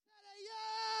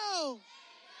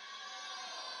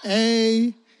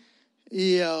Hey,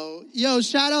 yo,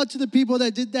 shout out to the people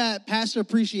that did that pastor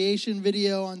appreciation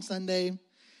video on Sunday.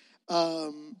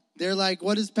 They're like,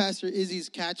 what is Pastor Izzy's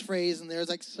catchphrase? And there's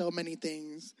like so many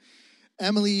things.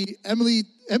 Emily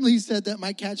said that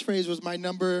my catchphrase was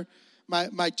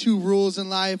my two rules in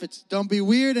life. It's don't be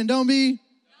weird and don't be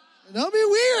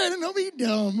weird and don't be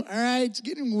dumb. All right, it's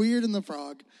getting weird in the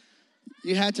frog.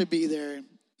 You had to be there.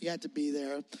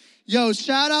 Yo,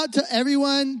 shout out to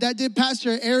everyone that did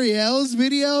Pastor Ariel's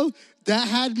video. That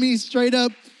had me straight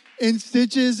up in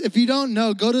stitches. If you don't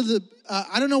know, go to the,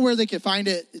 I don't know where they can find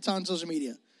it. It's on social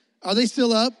media. Are they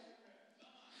still up?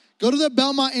 Go to the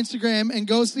Belmont Instagram and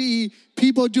go see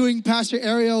people doing Pastor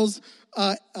Ariel's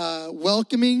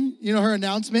welcoming, her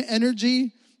announcement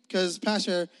energy. Because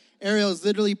Pastor Ariel is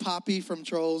literally Poppy from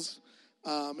Trolls.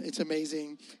 It's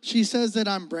amazing. She says that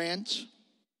I'm Branch.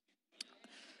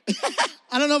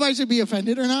 I don't know if I should be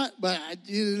offended or not, but it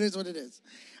is what it is.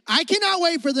 I cannot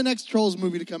wait for the next Trolls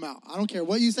movie to come out. I don't care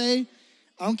what you say.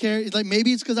 I don't care. It's like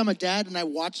maybe it's because I'm a dad and I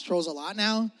watch Trolls a lot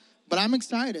now, but I'm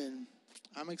excited.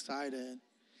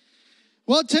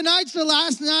 Well, tonight's the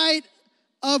last night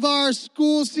of our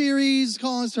school series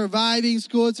called Surviving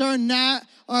School. It's our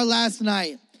last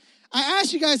night. I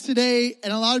asked you guys today,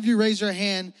 and a lot of you raised your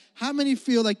hand, how many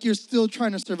feel like you're still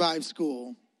trying to survive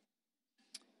school?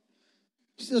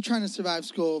 Still trying to survive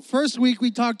school. First week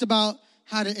we talked about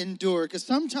how to endure, because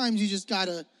sometimes you just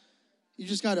gotta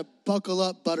buckle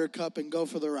up, Buttercup, and go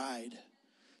for the ride.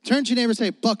 Turn to your neighbor and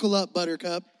say, buckle up,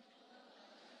 Buttercup.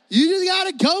 You just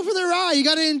gotta go for the ride. You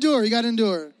gotta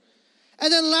endure.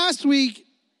 And then last week,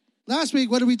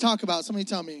 what did we talk about? Somebody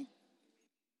tell me.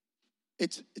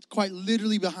 It's quite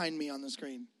literally behind me on the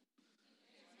screen.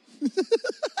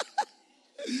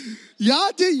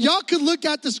 Y'all could look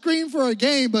at the screen for a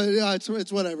game, but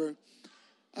it's whatever.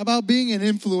 About being an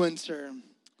influencer.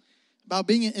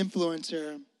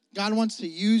 God wants to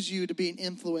use you to be an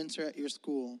influencer at your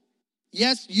school.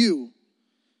 Yes, you.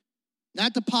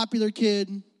 Not the popular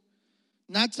kid.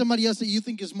 Not somebody else that you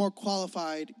think is more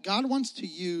qualified. God wants to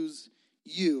use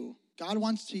you. God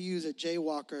wants to use a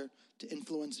jaywalker to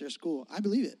influence their school. I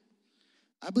believe it.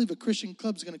 I believe a Christian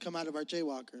club is going to come out of our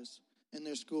jaywalkers in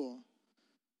their school.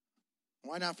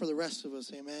 Why not for the rest of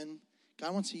us, amen?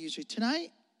 God wants to use you.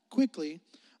 Tonight, quickly,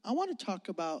 I want to talk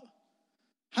about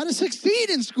how to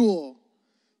succeed in school.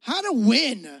 How to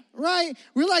win, right?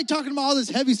 We're like talking about all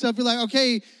this heavy stuff. We're like,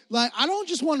 okay, like I don't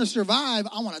just want to survive,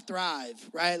 I want to thrive,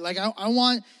 right? Like I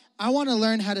want to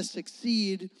learn how to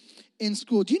succeed in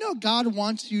school. Do you know God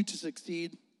wants you to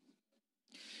succeed?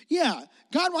 Yeah,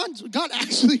 God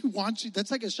actually wants you.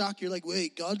 That's like a shock. You're like,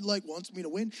 wait, God wants me to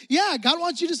win? Yeah, God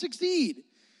wants you to succeed.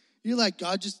 You're like,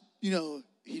 God just,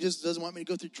 he just doesn't want me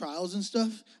to go through trials and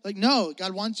stuff. Like, no,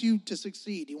 God wants you to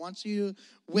succeed. He wants you to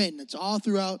win. It's all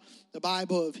throughout the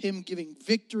Bible of him giving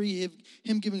victory,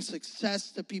 him giving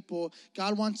success to people.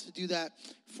 God wants to do that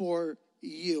for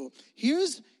you.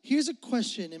 Here's a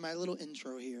question in my little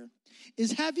intro here.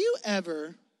 Have you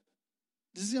ever,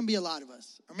 this is going to be a lot of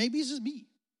us, or maybe it's just me.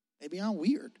 Maybe I'm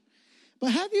weird.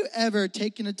 But have you ever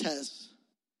taken a test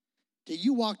that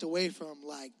you walked away from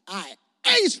like, I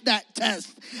aced that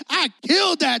test. I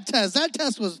killed that test.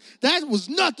 That was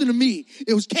nothing to me.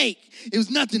 It was cake. It was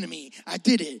nothing to me. I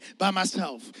did it by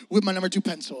myself with my number 2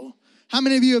 pencil. How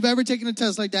many of you have ever taken a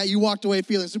test like that? You walked away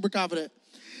feeling super confident.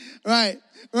 Right.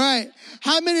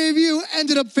 How many of you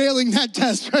ended up failing that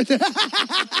test right there? How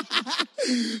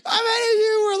many of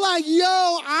you were like, yo,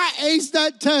 I aced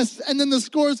that test, and then the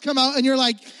scores come out, and you're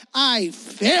like, I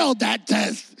failed that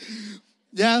test.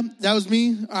 Yeah, that was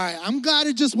me. All right, I'm glad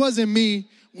it just wasn't me.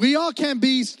 We all can't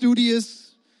be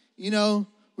studious, We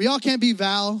all can't be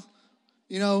Val,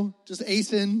 just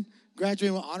acing,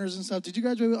 graduating with honors and stuff. Did you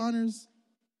graduate with honors?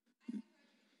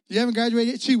 You haven't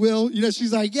graduated? She will.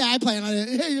 She's like, yeah, I plan on it.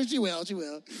 Yeah, she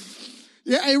will.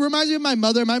 Yeah, it reminds me of my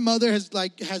mother. My mother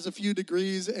has a few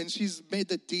degrees, and she's made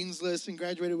the dean's list and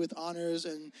graduated with honors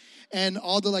and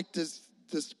all the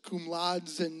this cum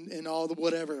laudes and all the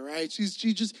whatever, right? She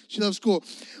loves school.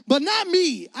 But not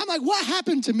me. I'm like, what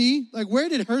happened to me? Like, where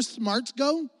did her smarts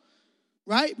go?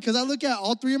 Right? Because I look at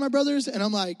all 3 of my brothers, and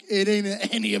I'm like, it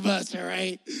ain't any of us, all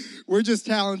right? We're just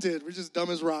talented. We're just dumb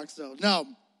as rocks, though. No.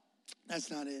 That's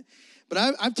not it.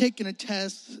 But I've taken a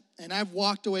test, and I've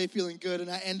walked away feeling good, and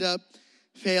I end up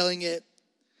failing it.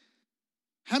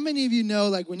 How many of you know,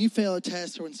 like, when you fail a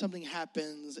test or when something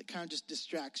happens, it kind of just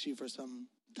distracts you for some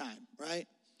time, right?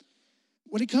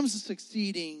 When it comes to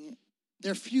succeeding,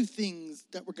 there are a few things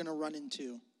that we're going to run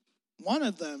into. One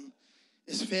of them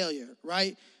is failure,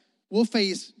 right? We'll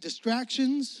face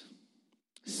distractions,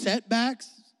 setbacks,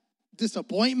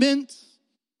 disappointments,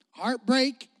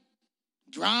 heartbreak,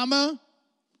 drama,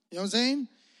 you know what I'm saying?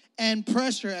 And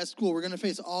pressure at school. We're going to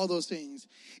face all those things.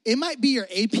 It might be your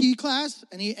AP class.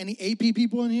 Any AP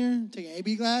people in here taking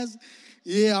AP class?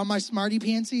 Yeah, all my smarty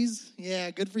pantsies.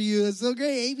 Yeah, good for you. That's so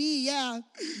great, AP. Yeah.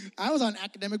 I was on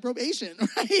academic probation,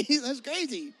 right? That's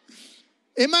crazy.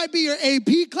 It might be your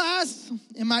AP class.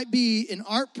 It might be an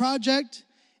art project.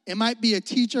 It might be a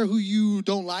teacher who you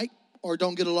don't like or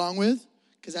don't get along with,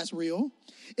 because that's real.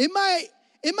 It might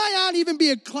not even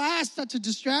be a class that's a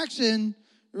distraction,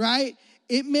 right?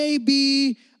 It may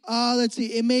be,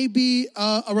 it may be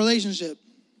a relationship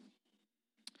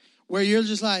where you're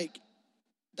just like,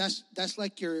 that's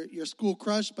like your school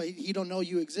crush, but he don't know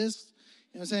you exist.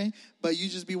 You know what I'm saying? But you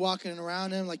just be walking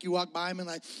around him, like you walk by him and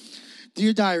like,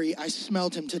 dear diary, I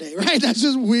smelled him today, right? That's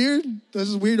just weird. That's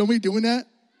just weird. Don't be doing that.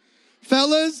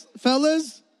 Fellas,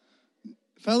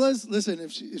 listen,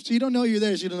 if she don't know you're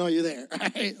there, she don't know you're there, all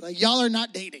right? Like, y'all are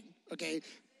not dating, okay?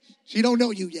 She don't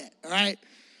know you yet, all right?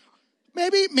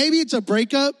 Maybe it's a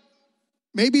breakup.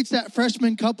 Maybe it's that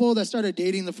freshman couple that started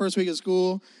dating the first week of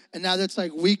school, and now that's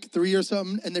like week 3 or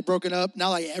something, and they've broken up.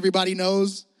 Now, like, everybody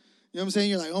knows. You know what I'm saying?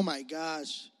 You're like, oh, my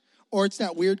gosh. Or it's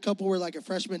that weird couple where, like, a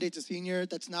freshman dates a senior.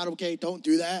 That's not okay. Don't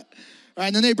do that. All right,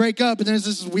 and then they break up, and then it's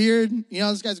this weird,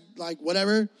 this guy's like,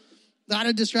 whatever. A lot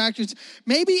of distractions.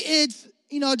 Maybe it's,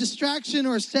 a distraction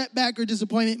or a setback or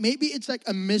disappointment. Maybe it's like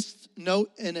a missed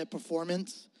note in a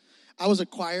performance. I was a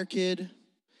choir kid,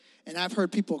 and I've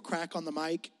heard people crack on the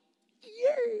mic.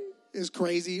 It's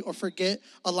crazy. Or forget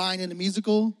a line in a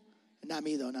musical. Not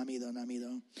me, though.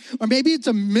 Or maybe it's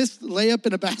a missed layup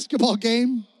in a basketball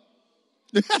game.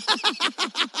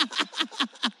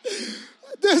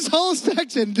 This whole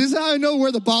section, this is how I know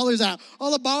where the ballers at.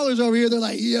 All the ballers over here, they're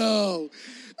like, yo.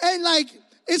 And like,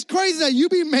 it's crazy that you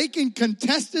be making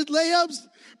contested layups,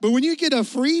 but when you get a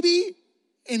freebie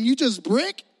and you just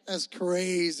brick, that's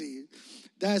crazy.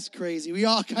 That's crazy. We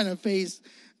all kind of face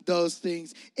those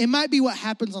things. It might be what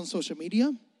happens on social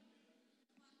media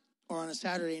or on a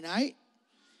Saturday night.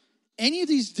 Any of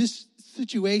these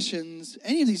situations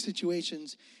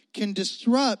can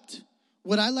disrupt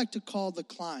what I like to call the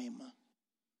climb.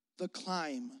 The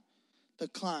climb.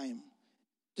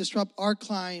 Disrupt our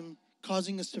climb,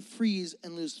 causing us to freeze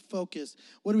and lose focus.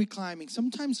 What are we climbing?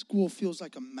 Sometimes school feels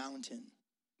like a mountain.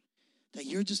 That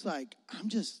you're just like, I'm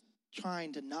just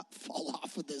trying to not fall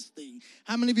off of this thing.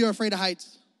 How many of you are afraid of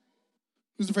heights?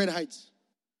 Who's afraid of heights?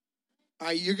 All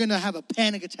right, you're going to have a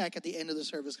panic attack at the end of the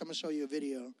service. I'm going to show you a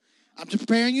video. I'm just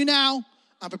preparing you now.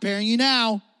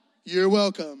 You're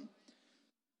welcome.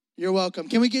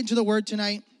 Can we get into the word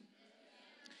tonight?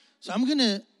 So I'm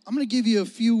gonna give you a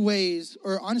few ways,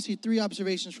 or honestly 3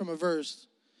 observations from a verse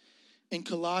in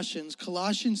Colossians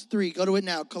 3. Go to it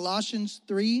now. Colossians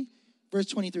 3, verse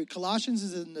 23. Colossians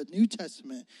is in the New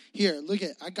Testament. Here, look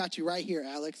at, I got you right here,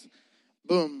 Alex.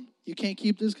 Boom. You can't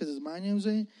keep this because it's mine, you know what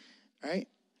I'm saying? All right,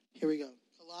 here we go.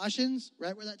 Colossians,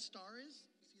 right where that star is.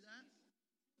 You see that?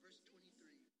 Verse 23.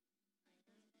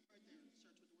 Right there.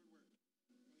 Search what the word work.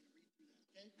 I'm going to read through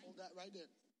that. Okay, hold that right there.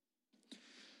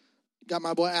 Got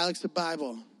my boy Alex the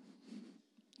Bible.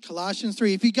 Colossians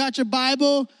 3. If you got your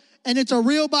Bible and it's a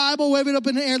real Bible, wave it up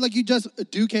in the air like you just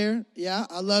do care. Yeah,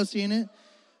 I love seeing it.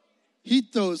 He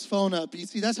throws his phone up. You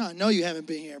see, that's how I know you haven't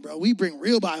been here, bro. We bring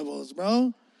real Bibles,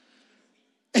 bro.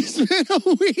 It's been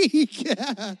a week.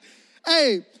 Yeah.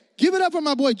 Hey, give it up for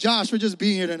my boy Josh for just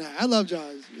being here tonight. I love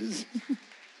Josh.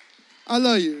 I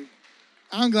love you.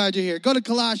 I'm glad you're here. Go to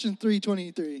Colossians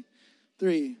 3:23.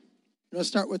 3. Let's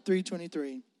start with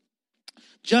 3:23.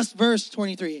 Just verse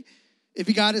 23. If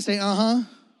you got it, say, uh-huh.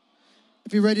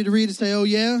 If you're ready to read it, say, oh,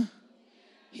 yeah.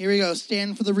 Here we go.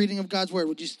 Stand for the reading of God's word.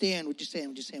 Would you stand?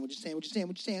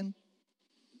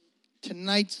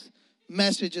 Tonight's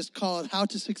message is called How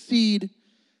to Succeed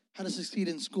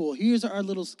in School. Here's our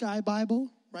little sky Bible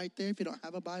right there if you don't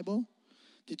have a Bible.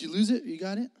 Did you lose it? You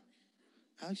got it?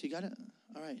 Alex, you got it?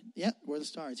 All right. Yep, where are the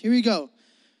stars? Here we go.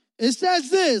 It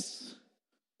says this.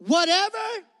 Whatever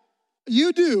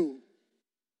you do.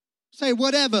 Say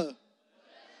whatever.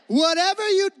 Whatever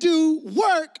you do,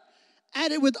 work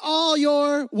at it with all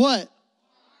your what?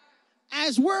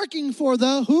 As working for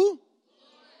the who?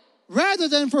 Rather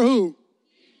than for who?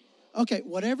 Okay,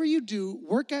 whatever you do,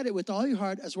 work at it with all your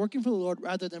heart as working for the Lord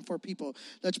rather than for people.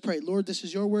 Let's pray. Lord, this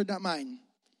is your word, not mine.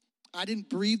 I didn't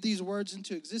breathe these words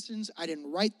into existence. I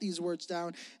didn't write these words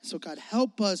down. So God,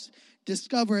 help us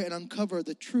discover and uncover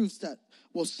the truths that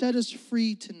will set us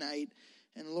free tonight.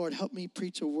 And Lord, help me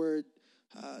preach a word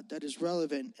that is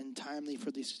relevant and timely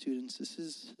for these students. This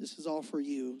is all for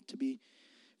you to be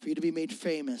made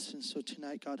famous. And so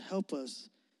tonight, God, help us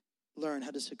learn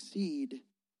how to succeed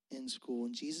in school.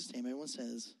 In Jesus' name, everyone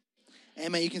says,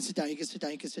 Amen. You can sit down. You can sit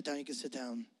down. You can sit down. You can sit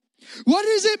down. What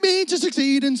does it mean to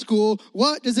succeed in school?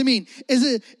 What does it mean?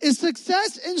 Is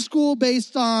success in school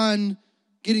based on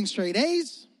getting straight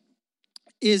A's?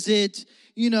 Is it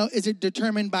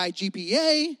determined by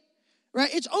GPA? Right?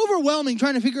 It's overwhelming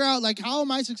trying to figure out, like, how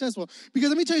am I successful? Because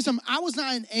let me tell you something. I was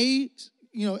not an A,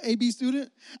 B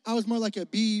student. I was more like a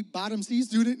B bottom C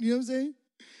student. You know what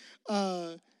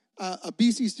I'm saying? A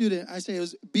BC student. I say it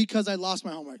was because I lost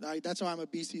my homework. Right? That's why I'm a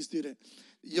BC student.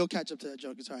 You'll catch up to that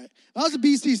joke. It's all right. I was a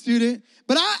BC student,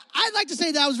 but I'd like to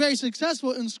say that I was very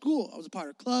successful in school. I was a part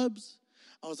of clubs.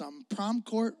 I was on prom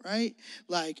court, right?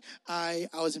 Like, I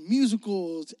was in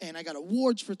musicals, and I got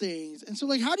awards for things. And so,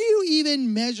 like, how do you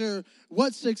even measure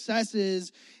what success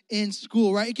is in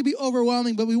school, right? It can be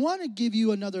overwhelming, but we want to give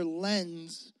you another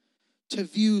lens to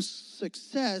view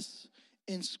success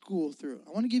in school through.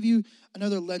 I want to give you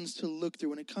another lens to look through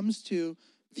when it comes to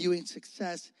viewing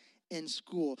success in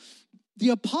school. The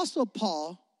Apostle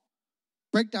Paul,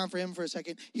 break down for him for a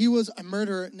second. He was a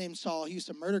murderer named Saul. He used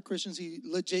to murder Christians. He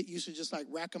legit used to just like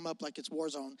rack them up like it's war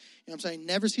zone. You know what I'm saying?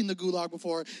 Never seen the gulag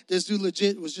before. This dude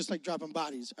legit was just like dropping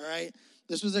bodies, all right?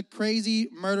 This was a crazy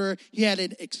murderer. He had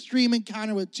an extreme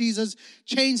encounter with Jesus,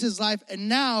 changed his life, and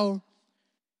now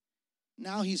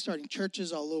he's starting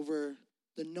churches all over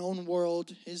the known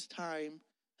world, his time,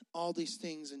 all these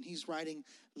things, and he's writing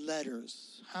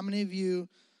letters. How many of you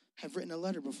have written a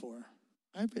letter before?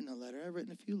 I've written a letter. I've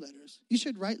written a few letters. You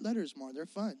should write letters more. They're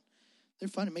fun. They're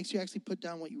fun. It makes you actually put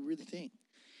down what you really think.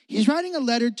 He's writing a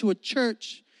letter to a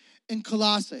church in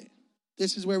Colossae.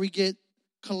 This is where we get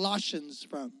Colossians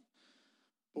from.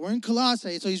 But we're in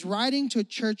Colossae, so he's writing to a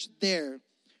church there,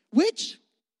 which,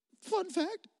 fun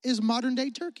fact, is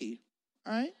modern-day Turkey.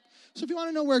 All right? So if you want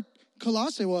to know where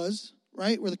Colossae was,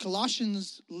 right, where the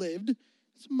Colossians lived,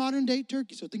 it's modern-day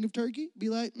Turkey. So think of Turkey, be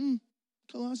like,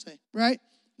 Colossae, right?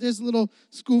 There's a little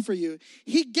school for you.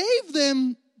 He gave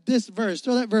them this verse.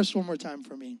 Throw that verse one more time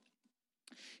for me.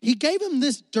 He gave them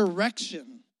this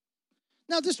direction.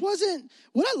 Now, this wasn't,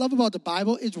 what I love about the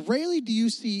Bible is rarely do you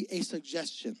see a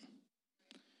suggestion.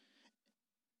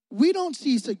 We don't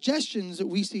see suggestions,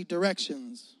 we see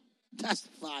directions. That's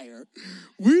fire.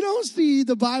 We don't see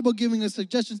the Bible giving us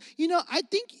suggestions. I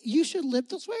think you should live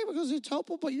this way because it's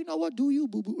helpful, but you know what? Do you,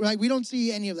 boo-boo? Right? We don't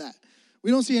see any of that. We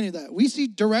don't see any of that. We see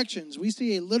directions. We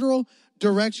see a literal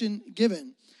direction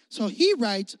given. So he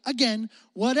writes, again,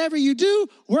 whatever you do,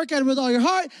 work at it with all your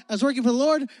heart as working for the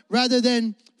Lord rather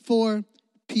than for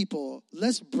people.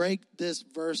 Let's break this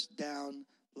verse down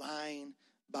line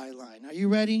by line. Are you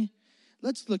ready?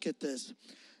 Let's look at this.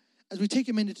 As we take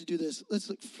a minute to do this, let's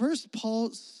look. First,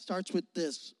 Paul starts with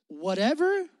this.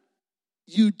 Whatever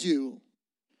you do.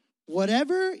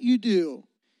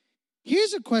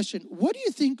 Here's a question. What do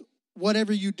you think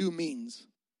whatever you do means?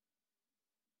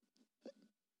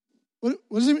 What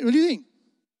does it mean? What do you think?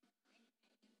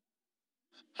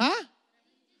 Huh?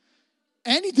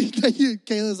 Anything that you,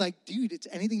 Kayla's like, dude, it's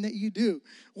anything that you do.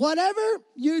 Whatever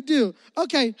you do.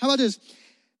 Okay, how about this?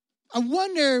 I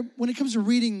wonder when it comes to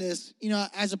reading this,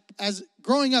 as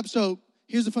growing up, so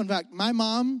here's the fun fact. My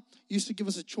mom used to give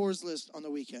us a chores list on the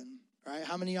weekend, right?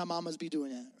 How many of y'all mamas be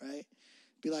doing that, right?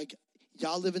 Be like,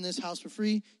 y'all live in this house for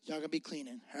free. Y'all gonna be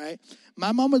cleaning, all right?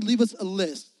 My mom would leave us a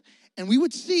list, and we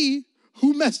would see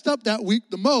who messed up that week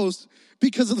the most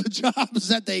because of the jobs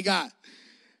that they got.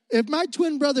 If my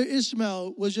twin brother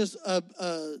Ishmael was just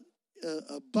a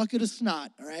bucket of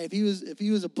snot, all right? If he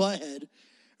was a butthead,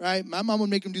 right? My mom would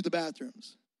make him do the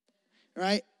bathrooms,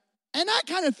 right? And I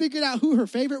kind of figured out who her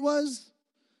favorite was.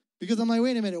 Because I'm like,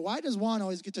 wait a minute, why does Juan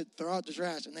always get to throw out the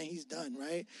trash and then he's done,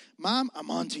 right? Mom,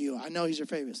 I'm on to you. I know he's your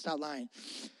favorite. Stop lying.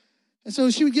 And so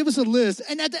she would give us a list.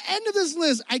 And at the end of this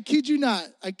list, I kid you not.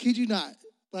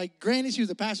 Like, granted, she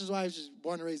was a pastor's wife. She was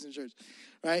born and raised in church,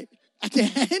 right? At the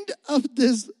end of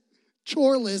this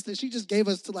chore list that she just gave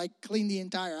us to, like, clean the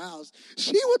entire house,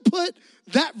 she would put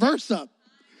that verse up.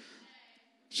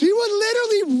 She would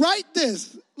literally write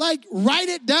this, like write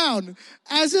it down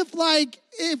as if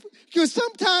because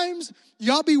sometimes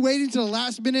y'all be waiting till the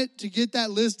last minute to get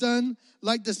that list done.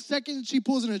 Like the second she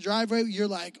pulls in a driveway, you're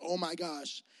like, oh my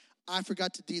gosh, I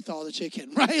forgot to de-thaw the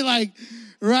chicken, right?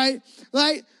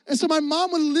 And so my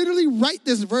mom would literally write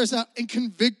this verse out and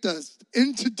convict us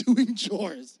into doing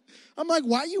chores. I'm like,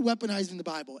 why are you weaponizing the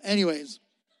Bible? Anyways,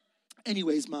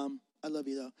 Mom, I love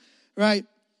you though, right?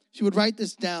 She would write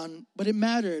this down, but it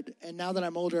mattered. And now that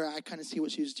I'm older, I kind of see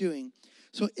what she was doing.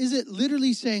 So is it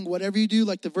literally saying whatever you do,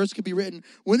 like the verse could be written,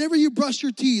 whenever you brush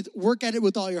your teeth, work at it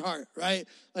with all your heart, right?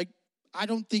 Like, I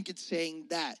don't think it's saying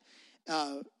that.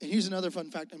 And here's another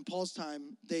fun fact. In Paul's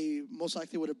time, they most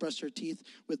likely would have brushed their teeth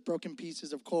with broken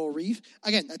pieces of coral reef.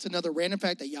 Again, that's another random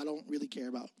fact that y'all don't really care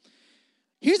about.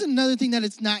 Here's another thing that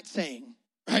it's not saying.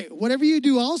 Right? Whatever you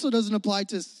do also doesn't apply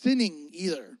to sinning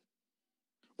either.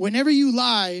 Whenever you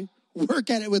lie, work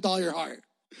at it with all your heart.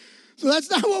 So that's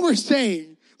not what we're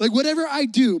saying. Like, whatever I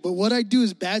do, but what I do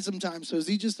is bad sometimes. So is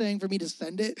he just saying for me to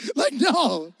send it? Like,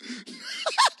 no.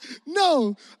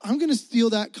 No, I'm going to steal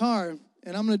that car,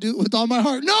 and I'm going to do it with all my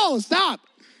heart. No, stop.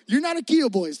 You're not a Kia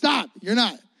boy. Stop. You're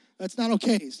not. That's not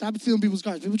okay. Stop stealing people's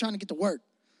cars. People trying to get to work.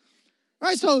 All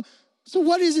right, so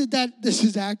what is it that this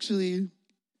is actually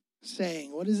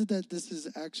saying? What is it that this is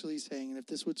actually saying? And if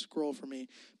this would scroll for me.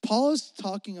 Paul is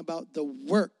talking about the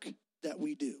work that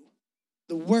we do.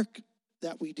 The work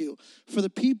that we do. For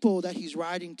the people that he's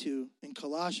writing to in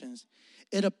Colossians,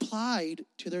 it applied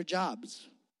to their jobs.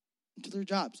 To their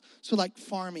jobs. So like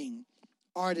farming,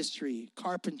 artistry,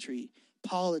 carpentry,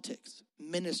 politics,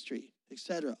 ministry,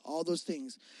 etc. All those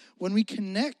things. When we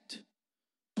connect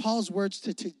Paul's words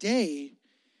to today,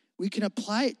 we can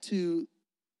apply it to,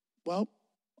 well,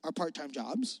 our part-time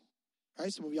jobs,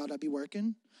 right? Some of y'all that be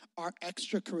working, our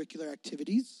extracurricular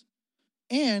activities,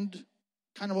 and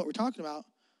kind of what we're talking about,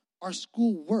 our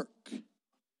school work,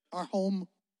 our home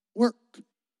work,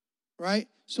 right?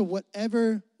 So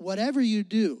whatever you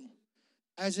do,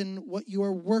 as in what you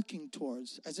are working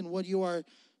towards, as in what you are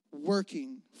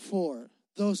working for,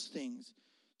 those things.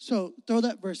 So throw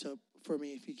that verse up for me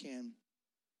if you can.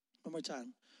 One more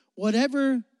time.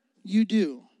 Whatever you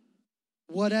do,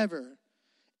 whatever,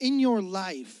 in your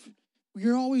life,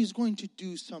 you're always going to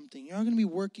do something. You're not going to be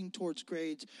working towards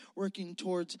grades, working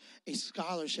towards a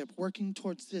scholarship, working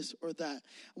towards this or that. I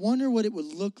wonder what it would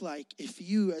look like if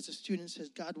you, as a student, says,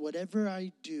 God, whatever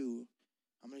I do,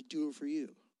 I'm going to do it for you.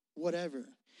 Whatever.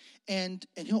 And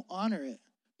he'll honor it.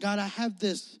 God, I have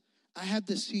this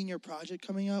senior project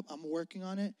coming up. I'm working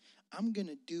on it. I'm going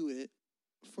to do it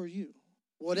for you.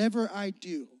 Whatever I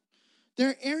do. There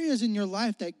are areas in your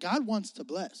life that God wants to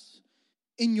bless.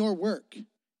 In your work,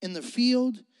 in the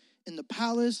field, in the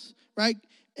palace, right?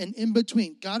 And in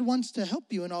between. God wants to help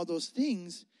you in all those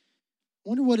things. I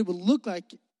wonder what it would look like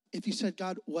if you said,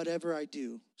 God, whatever I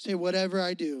do. Say, whatever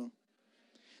I do.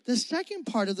 The second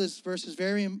part of this verse is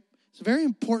it's a very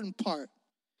important part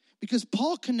because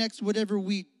Paul connects whatever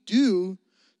we do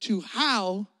to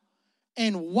how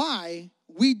and why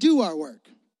we do our work.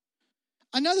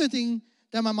 Another thing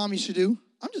that my mom used to do,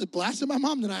 I'm just blasting my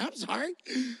mom tonight, I'm sorry.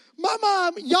 My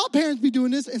mom, y'all parents be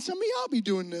doing this, and some of y'all be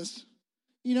doing this,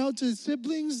 to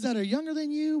siblings that are younger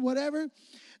than you, whatever,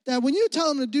 that when you tell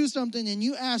them to do something and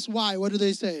you ask why, what do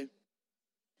they say?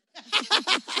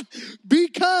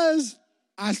 Because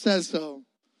I said so.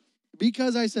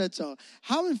 Because I said so.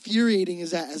 How infuriating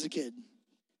is that as a kid?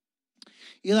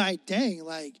 You're like, dang,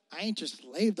 like, I ain't your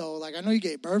slave, though. Like, I know you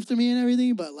gave birth to me and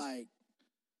everything, but, like,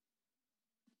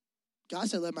 God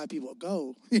said, let my people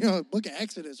go. Book of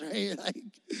Exodus, right? Like,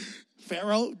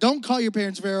 Pharaoh, don't call your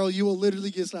parents Pharaoh. You will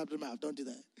literally get slapped in the mouth. Don't do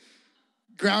that.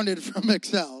 Grounded from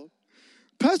Excel.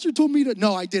 Pastor told me to,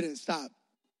 no, I didn't. Stop.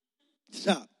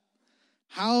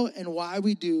 How and why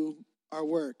we do our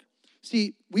work.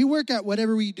 See, we work at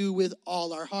whatever we do with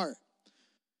all our heart.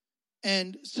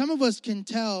 And some of us can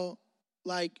tell,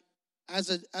 like, as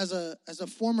a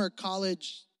former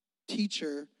college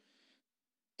teacher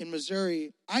in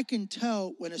Missouri, I can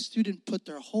tell when a student put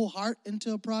their whole heart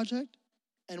into a project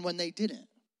and when they didn't.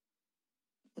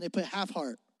 When they put half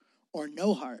heart or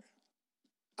no heart.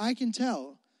 I can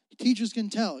tell. Teachers can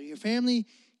tell. Your family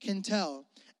can tell.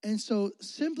 And so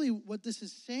simply what this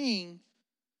is saying,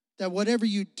 that whatever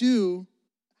you do,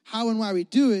 how and why we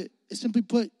do it, is simply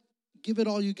put, give it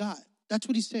all you got. That's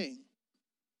what he's saying.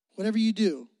 Whatever you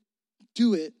do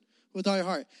it with all your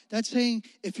heart. That's saying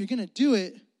if you're going to do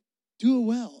it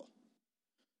well.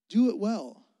 Do it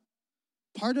well.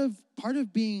 Part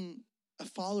of being a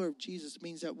follower of Jesus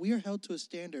means that we are held to a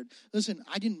standard. Listen,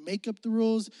 I didn't make up the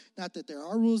rules. Not that there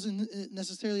are rules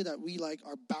necessarily that we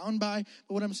are bound by.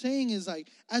 But what I'm saying is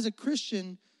as a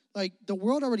Christian, the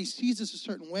world already sees us a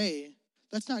certain way.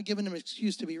 That's not giving them an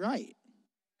excuse to be right.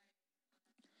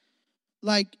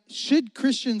 Should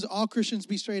all Christians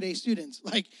be straight A students?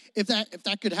 If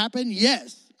that could happen,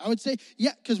 yes. I would say,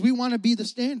 yeah, because we want to be the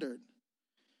standard.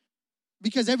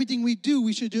 Because everything we do,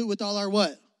 we should do it with all our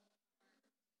what?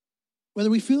 Whether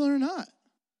we feel it or not.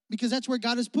 Because that's where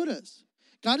God has put us.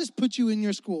 God has put you in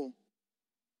your school.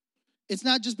 It's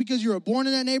not just because you were born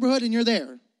in that neighborhood and you're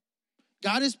there.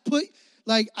 God has put,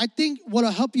 I think what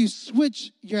will help you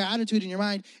switch your attitude in your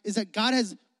mind is that God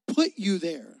has put you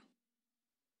there.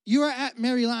 You are at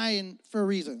Mary Lyon for a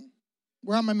reason.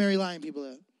 Where are my Mary Lyon people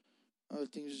at? Oh,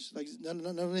 things just like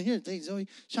none here. Thanks, Zoe.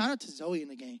 Shout out to Zoe in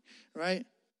the game, right?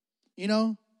 You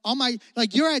know, all my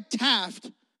like you're at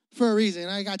Taft for a reason.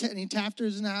 I got any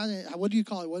Tafters in the house. What do you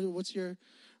call it?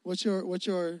 What's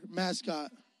your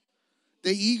mascot?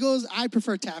 The Eagles. I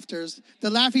prefer Tafters. The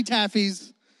Laffy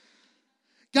Taffies.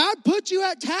 God put you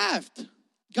at Taft.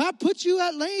 God put you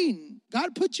at Lane.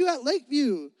 God put you at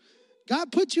Lakeview. God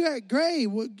put you at Gray,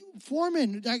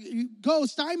 Foreman, go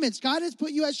Steinmetz. God has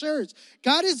put you at Schertz.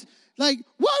 God is like,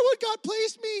 why would God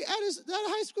place me at that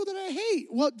high school that I hate?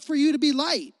 Well, for you to be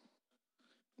light.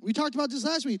 We talked about this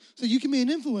last week. So you can be an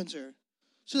influencer.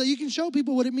 So that you can show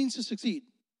people what it means to succeed.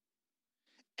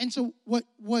 And so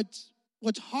what's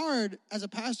hard as a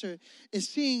pastor is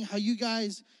seeing how you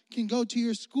guys can go to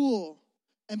your school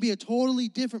and be a totally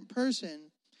different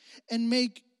person and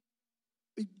make,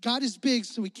 God is big,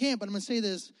 so we can't, but I'm going to say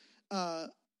this,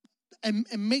 and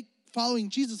make following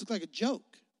Jesus look like a joke.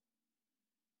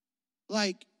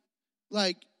 Like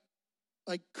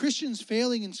Christians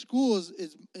failing in school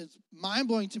is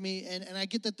mind-blowing to me, and I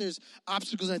get that there's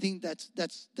obstacles, and I think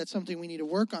that's something we need to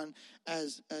work on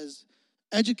as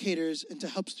educators and to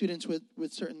help students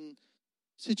with certain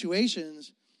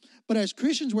situations. But as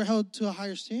Christians, we're held to a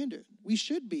higher standard. We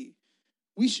should be.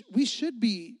 We should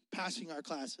be passing our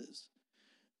classes.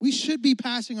 We should be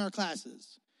passing our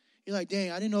classes. You're like,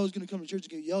 dang, I didn't know I was going to come to church and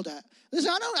get yelled at.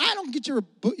 Listen, I don't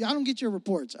get your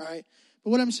reports, all right? But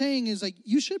what I'm saying is, like,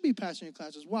 you should be passing your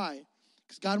classes. Why?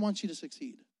 Because God wants you to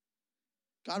succeed.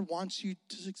 God wants you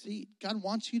to succeed. God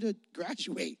wants you to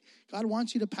graduate. God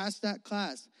wants you to pass that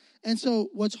class. And so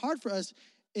what's hard for us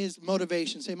is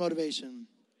motivation. Say motivation.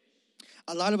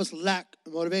 A lot of us lack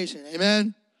motivation.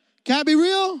 Amen? Can I be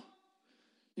real?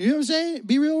 You know what I'm saying?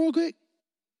 Be real quick.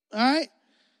 All right?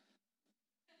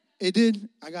 It did.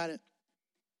 I got it.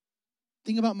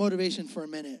 Think about motivation for a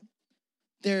minute.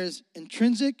 There's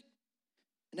intrinsic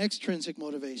and extrinsic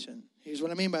motivation. Here's what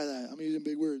I mean by that. I'm using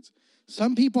big words.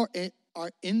 Some people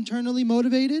are internally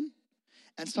motivated,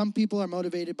 and some people are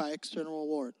motivated by external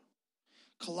reward.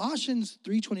 Colossians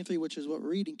 3:23, which is what we're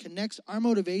reading, connects our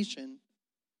motivation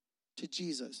to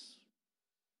Jesus.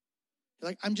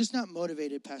 You're like, I'm just not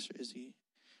motivated, Pastor Izzy.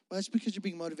 Well, that's because you're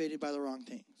being motivated by the wrong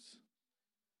things.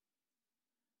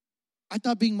 I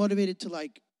thought being motivated to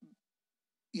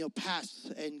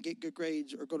pass and get good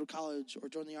grades or go to college or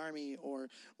join the army or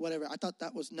whatever. I thought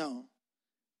that was no.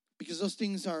 Because those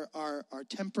things are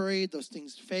temporary. Those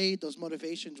things fade. Those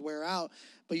motivations wear out.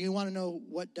 But you want to know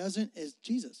what doesn't is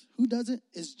Jesus. Who doesn't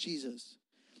is Jesus.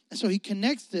 And so he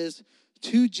connects this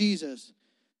to Jesus.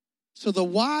 So the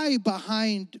why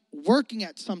behind working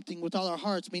at something with all our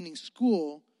hearts, meaning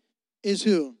school, is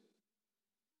who?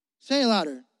 Say it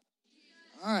louder.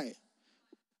 All right.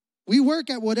 We work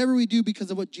at whatever we do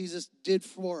because of what Jesus did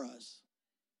for us.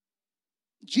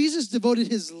 Jesus devoted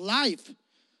his life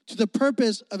to the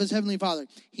purpose of his heavenly Father.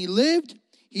 He lived,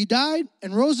 he died,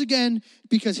 and rose again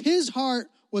because his heart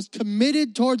was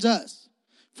committed towards us,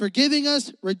 forgiving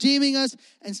us, redeeming us,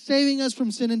 and saving us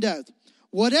from sin and death.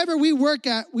 Whatever we work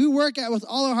at with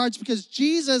all our hearts because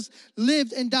Jesus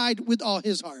lived and died with all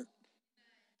his heart.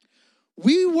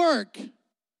 We work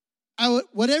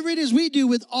whatever it is we do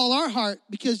with all our heart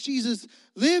because Jesus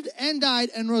lived and died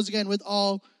and rose again with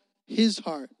all his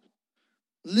heart.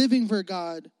 Living for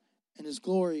God and his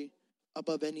glory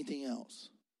above anything else.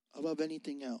 Above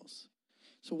anything else.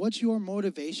 So what's your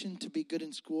motivation to be good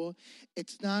in school?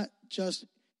 It's not just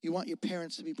you want your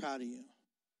parents to be proud of you.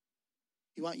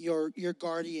 You want your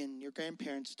guardian, your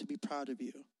grandparents to be proud of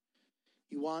you.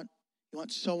 You want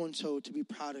so-and-so to be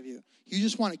proud of you. You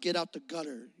just want to get out the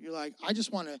gutter. You're like, I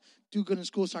just want to do good in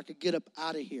school so I could get up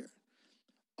out of here.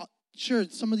 Sure,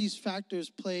 some of these factors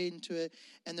play into it,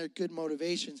 and they're good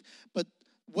motivations. But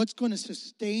what's going to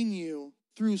sustain you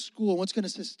through school? What's going to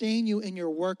sustain you in your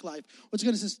work life? What's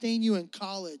going to sustain you in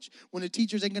college when the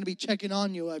teachers ain't going to be checking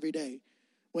on you every day?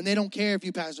 When they don't care if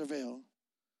you pass or fail?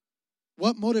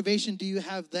 What motivation do you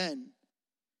have then?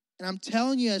 And I'm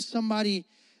telling you, as somebody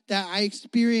that I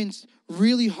experienced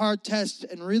really hard tests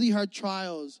and really hard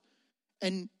trials,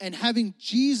 and having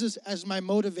Jesus as my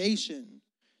motivation,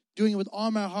 doing it with all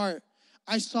my heart,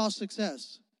 I saw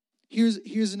success.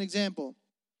 Here's an example.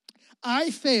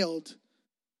 I failed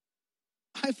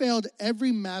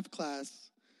every math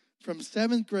class from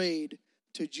 7th grade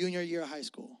to junior year of high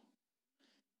school.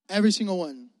 Every single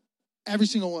one. Every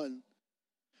single one.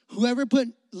 Whoever put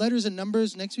letters and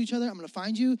numbers next to each other, I'm going to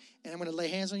find you, and I'm going to lay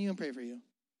hands on you and pray for you.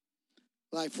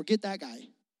 Like, forget that guy.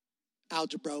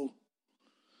 Algebra.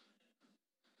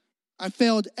 I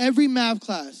failed every math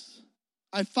class.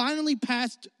 I finally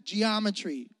passed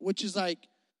geometry, which is like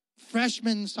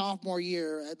freshman, sophomore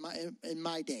year in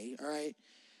my day, all right?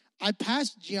 I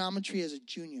passed geometry as a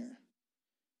junior,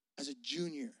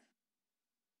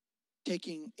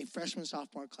 taking a freshman,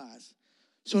 sophomore class.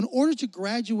 So in order to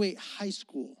graduate high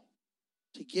school,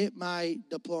 to get my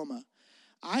diploma,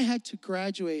 I had to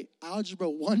graduate Algebra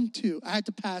 1-2. I had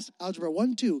to pass Algebra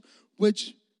 1-2,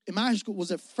 which in my high school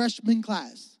was a freshman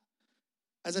class.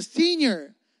 As a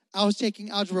senior, I was taking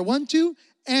Algebra 1-2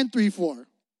 and 3-4.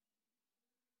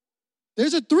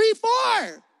 There's a 3-4.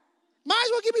 Might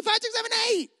as well give me 5, 6, 7,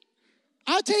 8.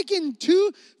 I was taking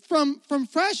two, from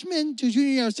freshman to junior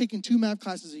year, I was taking 2 math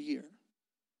classes a year.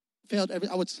 Failed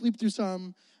I would sleep through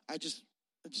some. I just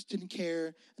didn't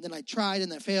care. And then I tried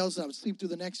and then I failed, so I would sleep through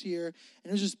the next year. And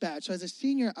it was just bad. So as a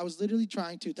senior, I was literally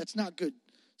trying to, that's not good.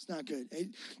 It's not good.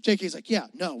 JK's like, yeah,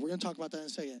 no, we're going to talk about that in a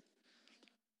second.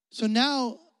 So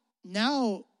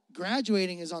now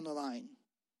graduating is on the line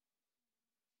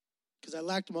because I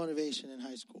lacked motivation in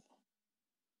high school.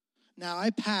 Now I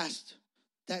passed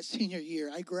that senior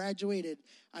year. I graduated.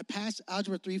 I passed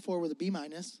Algebra 3-4 with a B-.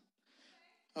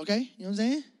 Okay? You know what I'm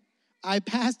saying? I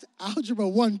passed Algebra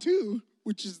 1-2,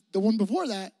 which is the one before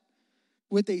that,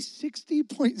 with a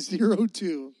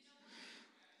 60.02.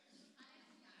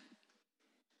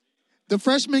 The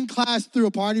freshman class threw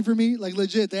a party for me. Like,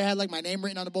 legit, they had, like, my name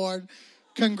written on the board.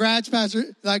 Congrats,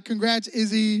 Pastor. Like, congrats,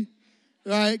 Izzy.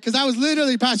 Right? Because I was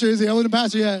literally Pastor Izzy. I wasn't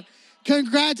Pastor yet.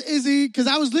 Congrats, Izzy. Because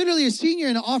I was literally a senior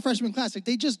in an all-freshman class. Like,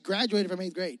 they just graduated from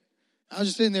 8th grade. I was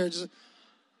just sitting there,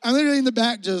 I'm literally in the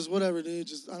back, whatever, dude.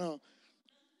 I don't know.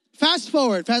 Fast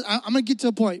forward. I'm going to get to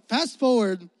a point. Fast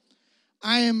forward.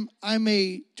 I'm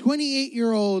a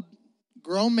 28-year-old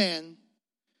grown man.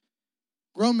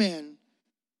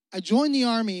 I joined the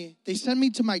Army. They sent me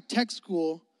to my tech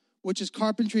school, which is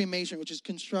carpentry and masonry, which is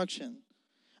construction.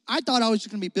 I thought I was just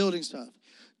going to be building stuff.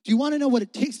 Do you want to know what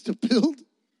it takes to build?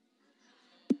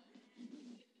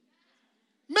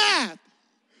 Math.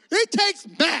 It takes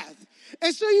math.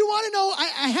 And so you want to know,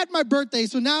 I had my birthday.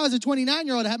 So now as a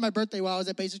 29-year-old, I had my birthday while I was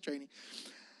at basic training.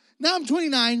 Now I'm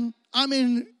 29. I'm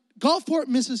in Gulfport,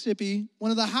 Mississippi,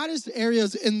 one of the hottest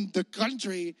areas in the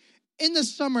country in the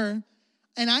summer.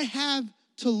 And I have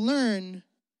to learn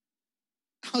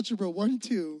Algebra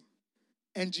 1-2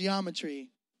 and geometry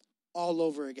all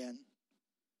over again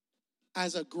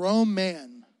as a grown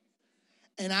man.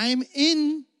 And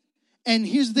and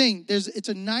here's the thing, it's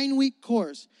a 9-week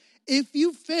course. If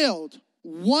you failed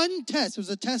one test, it was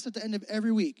a test at the end of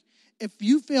every week. If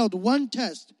you failed one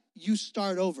test, you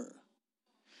start over.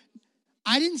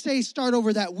 I didn't say start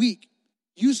over that week.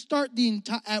 You start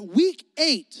at week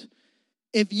 8.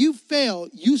 If you fail,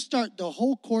 you start the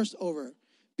whole course over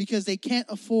because they can't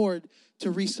afford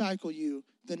to recycle you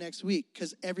the next week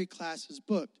because every class is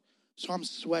booked. So I'm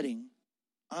sweating.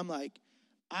 I'm like,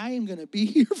 I am going to be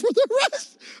here for the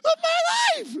rest of my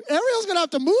life. Ariel's going to have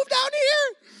to move down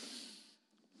here.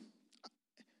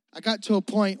 I got to a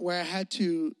point where I had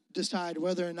to decide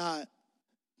whether or not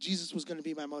Jesus was going to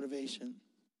be my motivation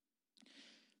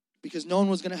because no one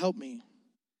was going to help me.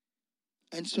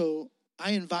 And so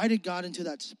I invited God into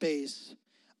that space.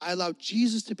 I allowed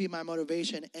Jesus to be my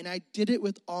motivation, and I did it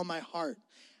with all my heart.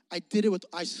 I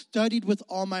studied with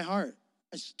all my heart.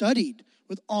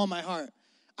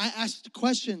 I asked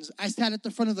questions. I sat at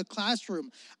the front of the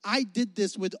classroom. I did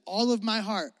this with all of my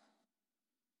heart.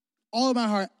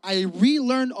 I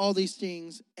relearned all these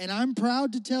things, and I'm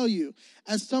proud to tell you,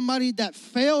 as somebody that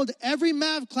failed every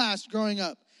math class growing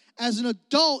up, as an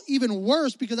adult, even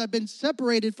worse, because I've been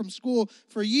separated from school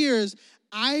for years,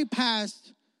 I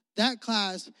passed that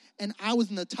class, and I was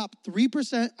in the top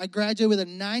 3%. I graduated with a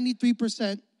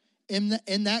 93%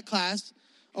 in that class.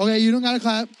 Okay, you don't got to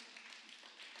clap.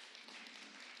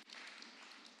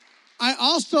 I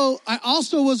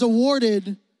also was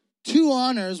awarded 2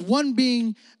 honors, one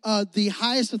being the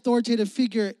highest authoritative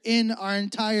figure in our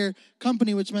entire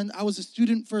company, which meant I was a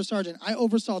student first sergeant. I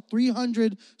oversaw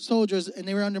 300 soldiers, and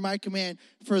they were under my command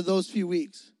for those few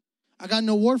weeks. I got an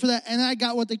award for that, and I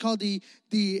got what they call the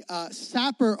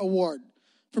Sapper Award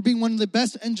for being one of the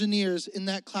best engineers in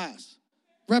that class,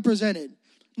 represented.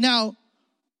 Now,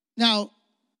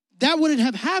 that wouldn't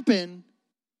have happened,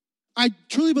 I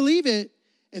truly believe it,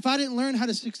 if I didn't learn how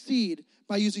to succeed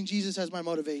by using Jesus as my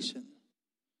motivation.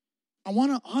 I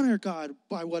want to honor God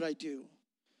by what I do.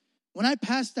 When I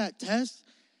passed that test,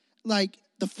 like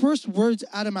the first words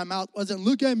out of my mouth wasn't,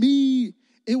 look at me.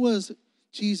 It was,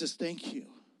 Jesus, thank you.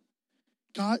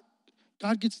 God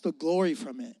gets the glory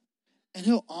from it, and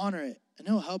he'll honor it, and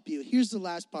he'll help you. Here's the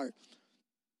last part.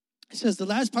 It says the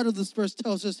last part of this verse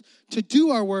tells us to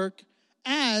do our work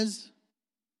as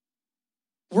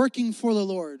working for the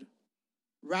Lord.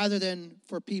 rather than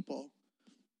for people.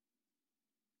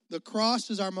 The cross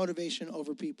is our motivation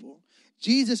over people.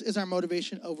 Jesus is our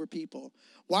motivation over people.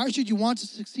 Why should you want to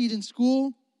succeed in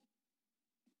school?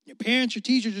 Your parents, your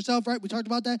teachers, yourself, right? We talked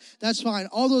about that. That's fine.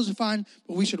 All those are fine.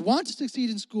 But we should want to succeed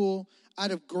in school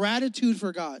out of gratitude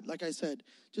for God. Like I said,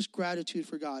 just gratitude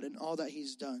for God and all that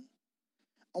he's done.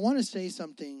 I want to say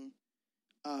something.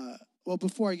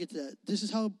 Before I get to that, this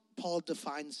is how Paul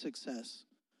defines success.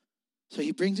 So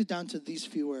he brings it down to these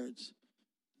few words.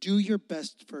 Do your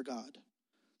best for God.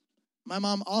 My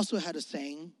mom also had a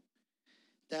saying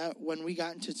that when we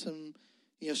got into some,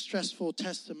 stressful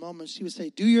tests and moments, she would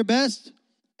say, do your best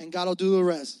and God will do the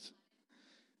rest.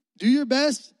 Do your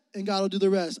best and God will do the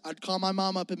rest. I'd call my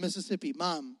mom up in Mississippi.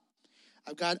 Mom,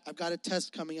 I've got a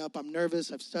test coming up. I'm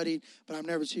nervous. I've studied, but I'm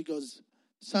nervous. She goes,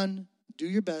 son, do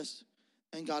your best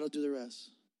and God will do the rest.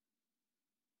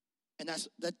 And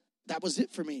that was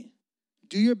it for me.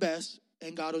 Do your best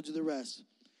and God will do the rest.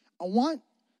 I want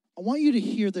you to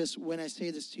hear this when I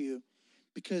say this to you,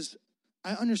 because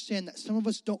I understand that some of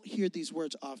us don't hear these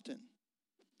words often.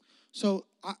 So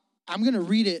I'm going to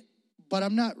read it, but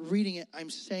I'm not reading it. I'm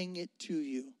saying it to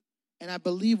you. And I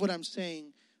believe what I'm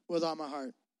saying with all my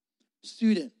heart.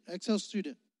 Student, Excel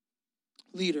student,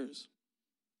 leaders,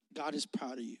 God is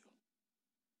proud of you.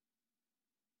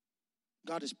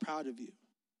 God is proud of you.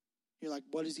 You're like,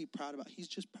 what is he proud about? He's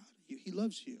just proud of you. He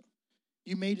loves you.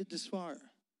 You made it this far.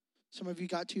 Some of you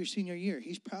got to your senior year.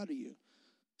 He's proud of you.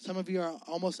 Some of you are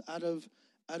almost out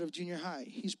of junior high.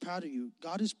 He's proud of you.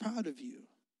 God is proud of you.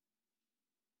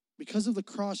 Because of the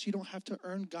cross, you don't have to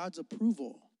earn God's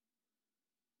approval.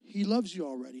 He loves you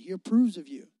already. He approves of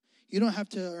you. You don't have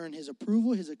to earn his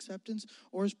approval, his acceptance,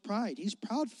 or his pride. He's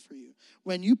proud for you.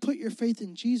 When you put your faith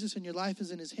in Jesus and your life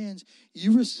is in his hands,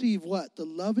 you receive what? The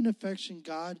love and affection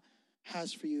God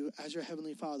has for you as your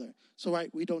heavenly Father. So, right,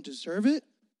 we don't deserve it.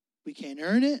 We can't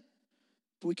earn it.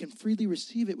 But we can freely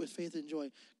receive it with faith and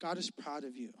joy. God is proud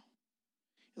of you.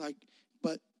 Like,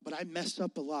 but I messed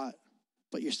up a lot,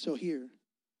 but you're still here.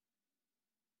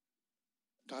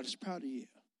 God is proud of you.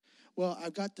 Well,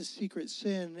 I've got this secret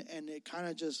sin, and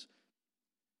it's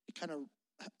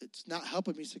not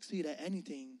helping me succeed at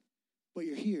anything, but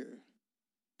you're here.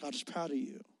 God is proud of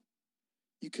you.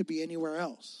 You could be anywhere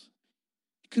else.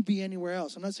 You could be anywhere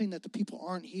else. I'm not saying that the people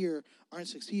aren't here, aren't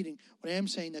succeeding, but I am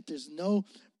saying that there's no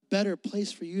better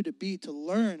place for you to be, to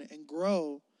learn and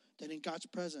grow than in God's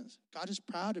presence. God is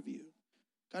proud of you.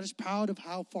 God is proud of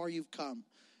how far you've come.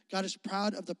 God is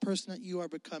proud of the person that you are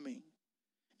becoming.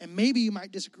 And maybe you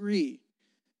might disagree.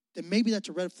 Then maybe that's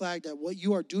a red flag that what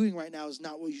you are doing right now is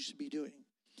not what you should be doing.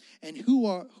 And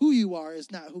who you are is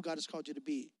not who God has called you to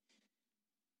be.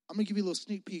 I'm going to give you a little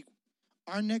sneak peek.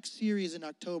 Our next series in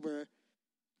October,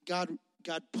 God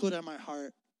put on my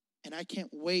heart, and I can't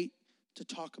wait to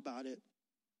talk about it.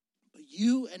 But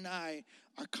you and I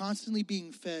are constantly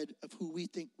being fed of who we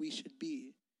think we should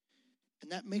be.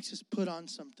 And that makes us put on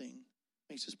something,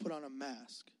 makes us put on a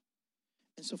mask.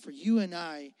 And so for you and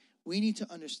I, we need to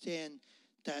understand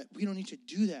that we don't need to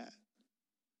do that.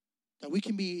 That we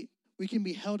can be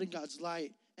held in God's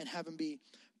light and have him be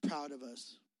proud of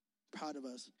us. Proud of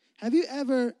us.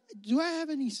 Do I have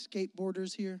any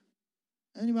skateboarders here?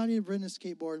 Anybody have ridden a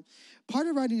skateboard? Part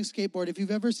of riding a skateboard, if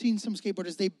you've ever seen some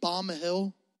skateboarders, they bomb a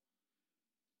hill.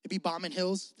 They be bombing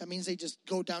hills. That means they just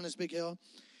go down this big hill.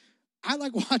 I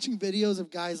like watching videos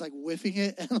of guys like whiffing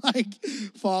it and like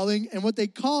falling. And what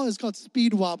they is called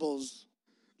speed wobbles.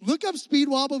 Look up speed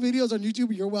wobble videos on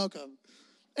YouTube. You're welcome.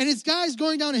 And it's guys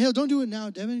going down a hill. Don't do it now,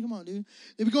 Devin. Come on, dude.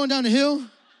 They be going down a hill.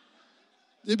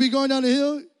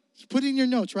 Just put it in your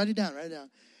notes. Write it down.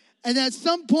 And at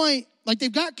some point, like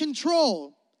they've got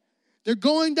control. They're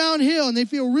going downhill and they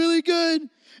feel really good.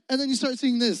 And then you start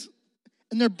seeing this.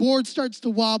 And their board starts to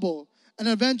wobble. And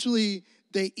eventually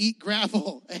they eat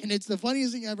gravel. And it's the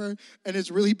funniest thing ever. And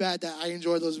it's really bad that I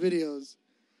enjoy those videos.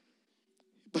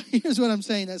 But here's what I'm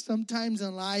saying, that sometimes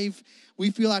in life,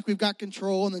 we feel like we've got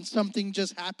control, and then something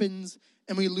just happens,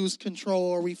 and we lose control,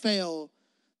 or we fail.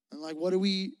 And like, what do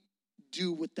we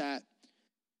do with that?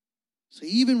 So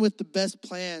even with the best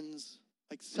plans,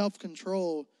 like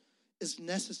self-control is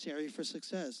necessary for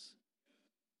success.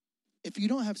 If you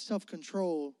don't have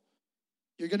self-control,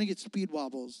 you're going to get speed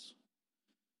wobbles,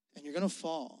 and you're going to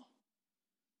fall.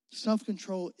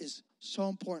 Self-control is so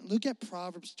important. Look at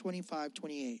Proverbs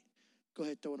 25:28. Go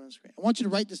ahead, throw it on the screen. I want you to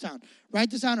write this down. Write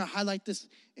this down or highlight this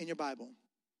in your Bible,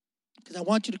 because I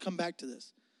want you to come back to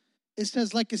this. It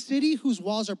says, like a city whose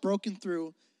walls are broken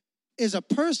through is a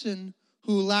person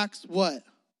who lacks what?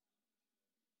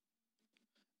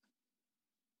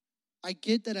 I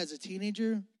get that as a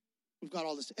teenager, we've got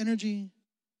all this energy,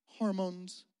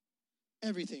 hormones,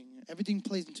 everything. Everything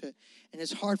plays into it. And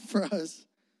it's hard for us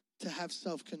to have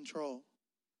self-control.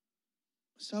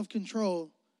 Self-control,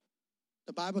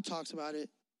 the Bible talks about it.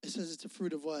 It says it's a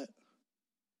fruit of what?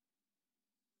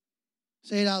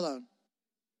 Say it out loud.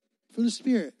 Fruit of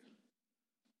Spirit.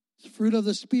 It's fruit of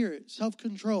the Spirit,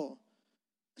 self-control.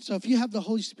 So if you have the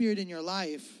Holy Spirit in your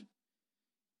life,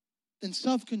 then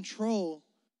self-control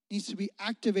needs to be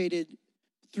activated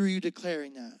through you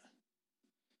declaring that.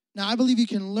 Now, I believe you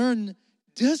can learn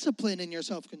discipline in your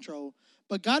self-control,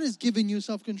 but God has given you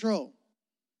self-control.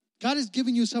 God has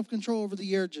given you self-control over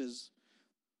the urges,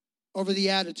 over the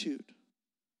attitude,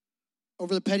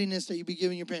 over the pettiness that you be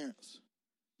giving your parents.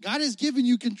 God has given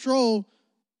you control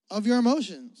of your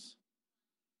emotions.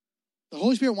 The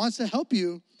Holy Spirit wants to help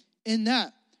you in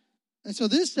that. And so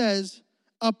this says,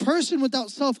 a person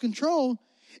without self-control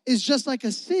is just like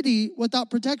a city without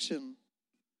protection.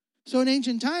 So in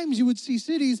ancient times, you would see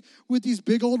cities with these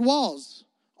big old walls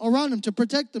around them to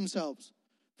protect themselves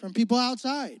from people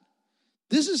outside.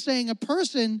 This is saying a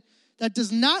person that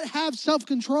does not have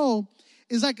self-control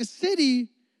is like a city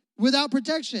without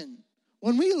protection.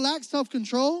 When we lack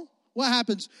self-control, what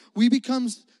happens? We become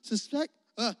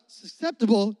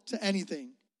susceptible to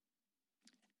anything.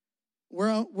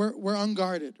 We're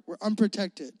unguarded. We're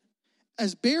unprotected.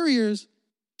 As barriers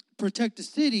protect the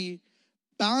city,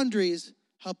 boundaries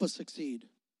help us succeed.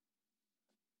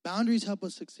 Boundaries help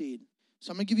us succeed.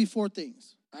 So I'm going to give you 4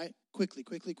 things, right? Quickly.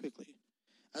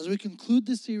 As we conclude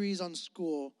this series on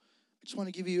school, I just want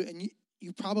to give you, and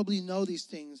you probably know these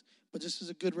things, but this is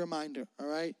a good reminder, all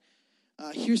right?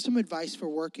 Here's some advice for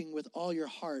working with all your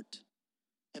heart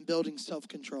and building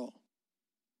self-control.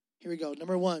 Here we go.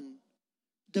 Number 1,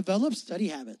 develop study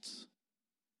habits.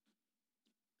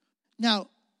 Now,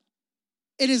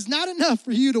 it is not enough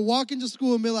for you to walk into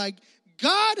school and be like,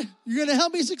 God, you're going to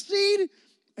help me succeed?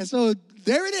 And so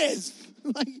there it is.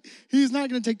 Like, he's not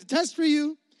going to take the test for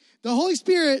you. The Holy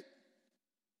Spirit,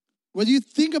 whether you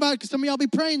think about it, because some of y'all be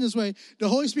praying this way, the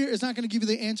Holy Spirit is not going to give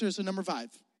you the answers to number 5.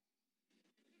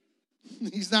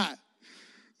 He's not.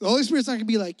 The Holy Spirit's not going to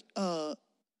be like,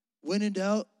 when in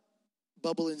doubt,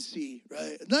 bubble and see,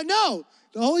 right? No,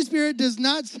 the Holy Spirit does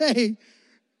not say,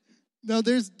 no,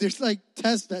 there's like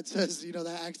tests that says,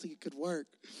 that actually could work.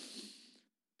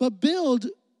 But build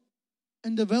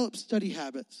and develop study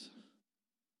habits.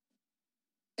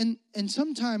 And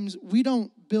sometimes we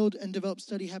don't build and develop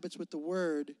study habits with the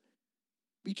word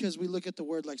because we look at the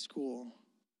word like school.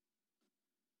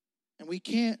 And we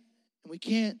can't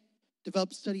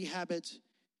develop study habits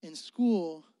in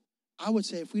school, I would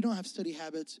say, if we don't have study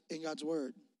habits in God's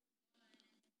word.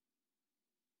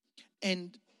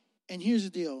 And here's the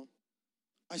deal.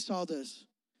 I saw this.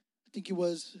 I think it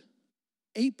was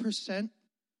 8%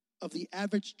 of the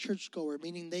average churchgoer,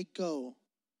 meaning they go,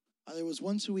 either it was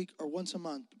once a week or once a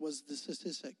month, was the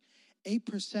statistic.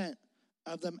 8%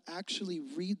 of them actually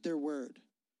read their word,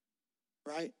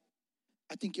 right?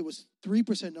 I think it was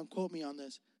 3%, don't quote me on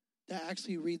this, that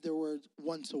actually read their word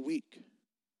once a week.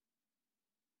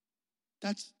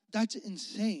 That's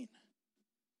insane.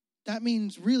 That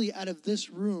means really out of this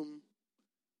room,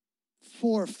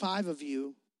 4 or 5 of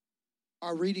you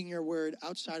are reading your word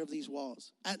outside of these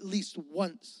walls at least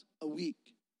once a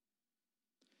week.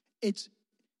 It's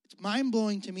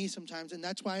mind-blowing to me sometimes, and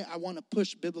that's why I want to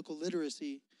push biblical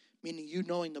literacy, meaning you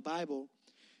knowing the Bible,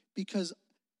 because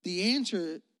the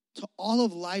answer to all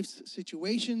of life's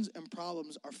situations and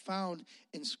problems are found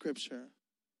in Scripture.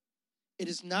 It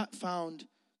is not found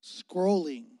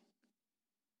scrolling.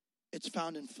 It's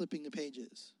found in flipping the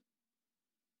pages.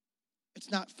 It's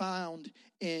not found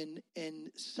in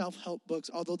self-help books,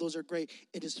 although those are great.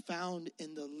 It is found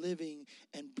in the living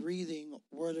and breathing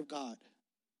Word of God.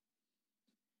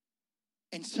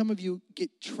 And some of you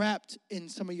get trapped in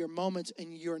some of your moments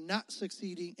and you're not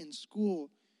succeeding in school.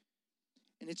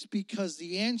 And it's because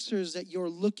the answers that you're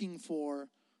looking for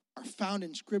are found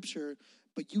in Scripture,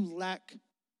 but you lack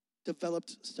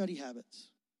developed study habits.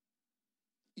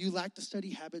 You lack the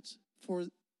study habits for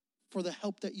the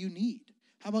help that you need.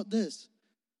 How about this?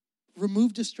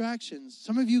 Remove distractions.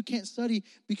 Some of you can't study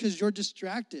because you're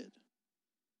distracted.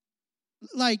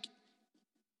 Like,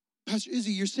 Pastor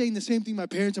Izzy, you're saying the same thing my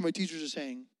parents and my teachers are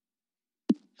saying.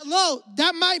 Hello,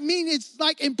 that might mean it's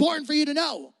like important for you to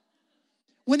know.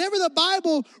 Whenever the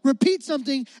Bible repeats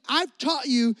something, I've taught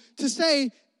you to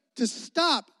say to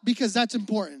stop because that's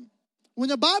important. When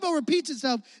the Bible repeats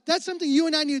itself, that's something you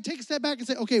and I need to take a step back and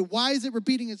say, okay, why is it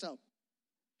repeating itself?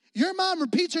 Your mom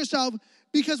repeats herself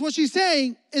because what she's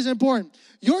saying is important.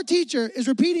 Your teacher is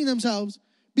repeating themselves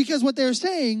because what they're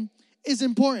saying is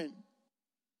important.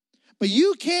 But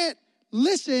you can't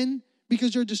listen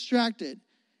because you're distracted.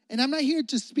 And I'm not here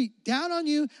to speak down on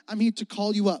you. I'm here to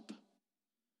call you up.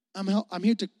 I'm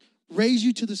here to raise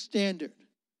you to the standard.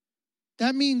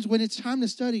 That means when it's time to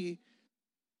study,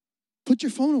 put your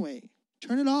phone away.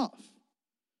 Turn it off.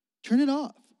 Turn it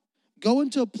off. Go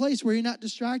into a place where you're not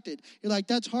distracted. You're like,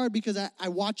 that's hard because I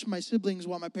watch my siblings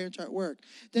while my parents are at work.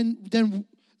 Then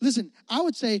listen, I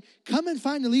would say, come and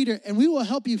find a leader, and we will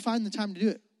help you find the time to do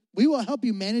it. We will help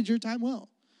you manage your time well.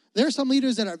 There are some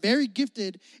leaders that are very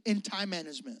gifted in time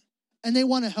management, and they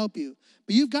want to help you.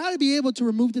 But you've got to be able to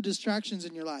remove the distractions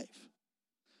in your life,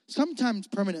 sometimes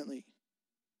permanently.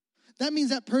 That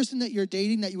means that person that you're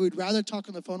dating that you would rather talk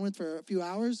on the phone with for a few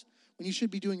hours when you should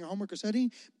be doing your homework or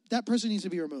studying, that person needs to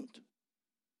be removed.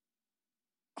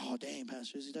 Oh, dang,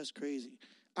 Pastor Izzy, that's crazy.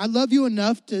 I love you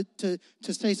enough to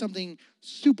say something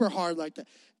super hard like that.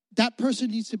 That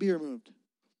person needs to be removed.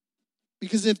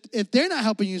 Because if they're not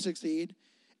helping you succeed,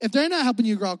 if they're not helping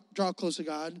you draw close to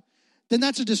God, then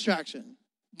that's a distraction.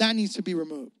 That needs to be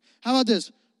removed. How about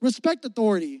this? Respect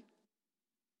authority.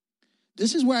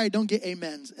 This is where I don't get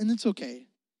amens, and it's okay.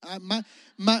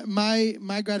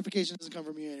 My gratification doesn't come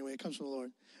from you anyway. It comes from the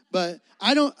Lord. But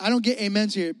I don't get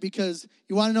amens here because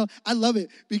you want to know? I love it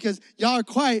because y'all are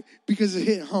quiet because it's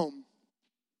hitting home.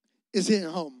 It's hitting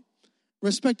home.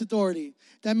 Respect authority.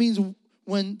 That means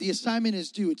when the assignment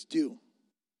is due, it's due.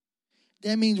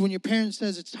 That means when your parent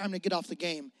says it's time to get off the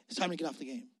game, it's time to get off the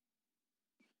game.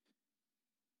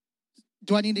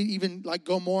 Do I need to even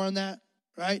go more on that?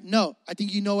 Right? No, I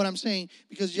think you know what I'm saying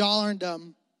because y'all aren't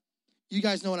dumb. You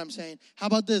guys know what I'm saying. How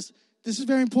about this? This is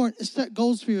very important. Set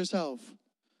goals for yourself.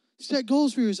 Set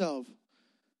goals for yourself.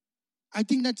 I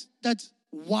think that's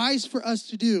wise for us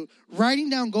to do. Writing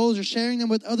down goals or sharing them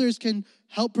with others can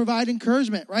help provide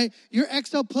encouragement, right? Your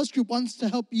XL Plus group wants to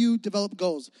help you develop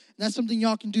goals. And that's something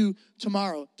y'all can do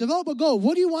tomorrow. Develop a goal.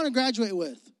 What do you want to graduate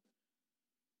with?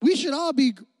 We should all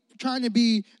be trying to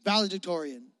be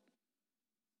valedictorian.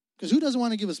 Because who doesn't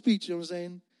want to give a speech, you know what I'm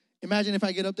saying? Imagine if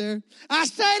I get up there. I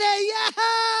said it,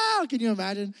 yeah! Can you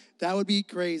imagine? That would be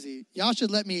crazy. Y'all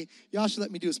should let me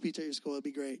do a speech at your school. It'd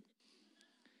be great.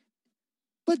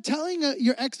 But telling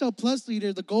your XL Plus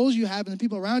leader the goals you have and the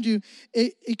people around you,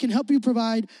 it can help you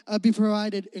be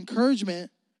provided encouragement,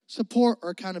 support,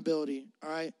 or accountability, all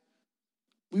right?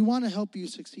 We want to help you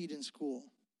succeed in school.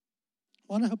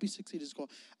 I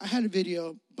had a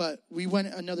video, but we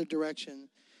went another direction.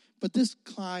 But this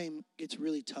climb gets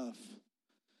really tough.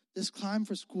 This climb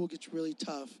for school gets really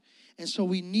tough. And so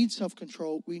we need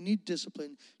self-control. We need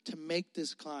discipline to make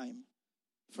this climb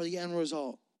for the end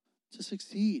result, to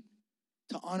succeed,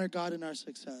 to honor God in our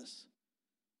success.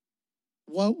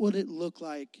 What would it look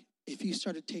like if you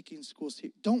started taking school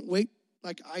serious? Don't wait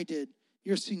like I did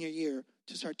your senior year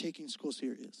to start taking school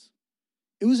serious.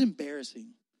 It was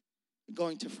embarrassing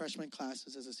going to freshman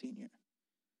classes as a senior.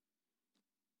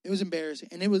 It was embarrassing.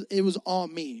 And it was all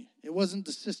me. It wasn't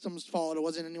the system's fault. It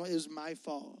wasn't anyone. It was my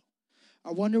fault.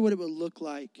 I wonder what it would look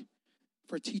like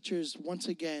for teachers, once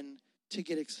again, to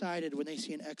get excited when they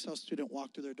see an XL student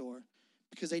walk through their door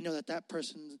because they know that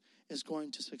person is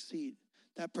going to succeed.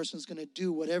 That person's going to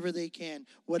do whatever they can.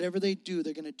 Whatever they do,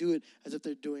 they're going to do it as if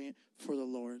they're doing it for the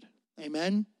Lord.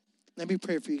 Amen? Let me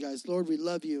pray for you guys. Lord, we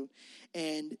love you.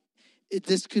 And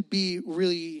this could be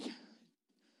really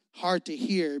hard to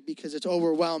hear because it's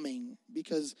overwhelming,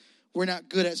 because we're not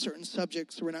good at certain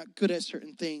subjects, we're not good at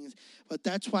certain things. But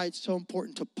that's why it's so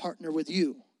important to partner with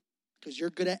you, because you're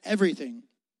good at everything.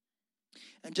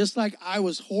 And just like I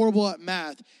was horrible at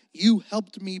math, you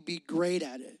helped me be great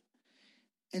at it.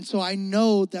 And so I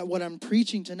know that what I'm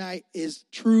preaching tonight is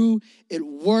true. It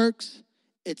works.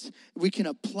 We can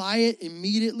apply it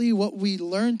immediately. What we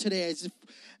learned today is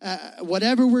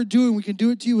whatever we're doing, we can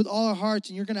do it to you with all our hearts,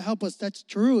 and you're going to help us. That's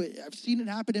true. I've seen it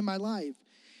happen in my life.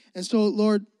 And so,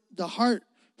 Lord, the heart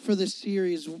for this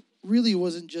series really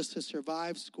wasn't just to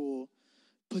survive school,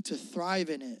 but to thrive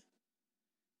in it,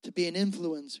 to be an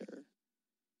influencer,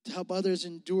 to help others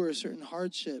endure certain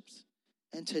hardships.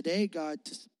 And today, God,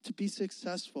 to be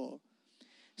successful.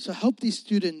 So help these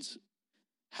students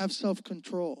have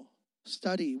self-control,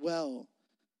 study well,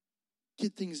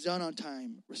 get things done on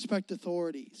time, respect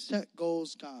authority, set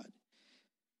goals, God.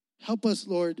 Help us,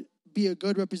 Lord, be a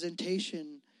good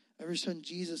representation of your son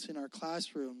Jesus in our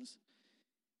classrooms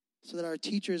so that our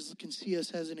teachers can see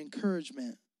us as an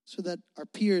encouragement, so that our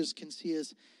peers can see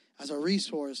us as a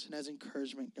resource and as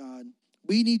encouragement, God.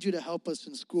 We need you to help us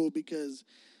in school because,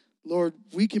 Lord,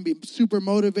 we can be super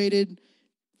motivated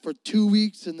for 2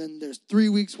 weeks and then there's 3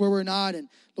 weeks where we're not. And,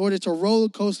 Lord, it's a roller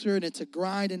coaster and it's a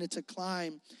grind and it's a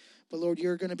climb. But, Lord,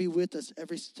 you're going to be with us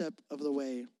every step of the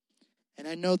way. And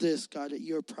I know this, God, that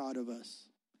you're proud of us.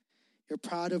 You're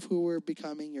proud of who we're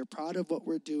becoming. You're proud of what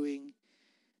we're doing.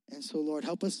 And so, Lord,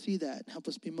 help us see that. Help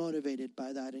us be motivated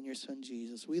by that in your son,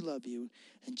 Jesus. We love you.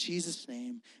 In Jesus'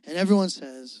 name. And everyone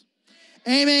says,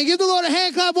 amen. Give the Lord a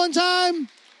hand clap one time.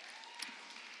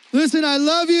 Listen, I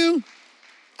love you.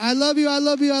 I love you. I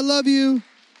love you. I love you.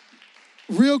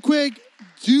 Real quick,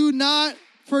 do not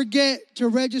forget to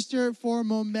register for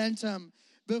Momentum.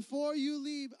 Before you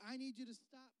leave, I need you to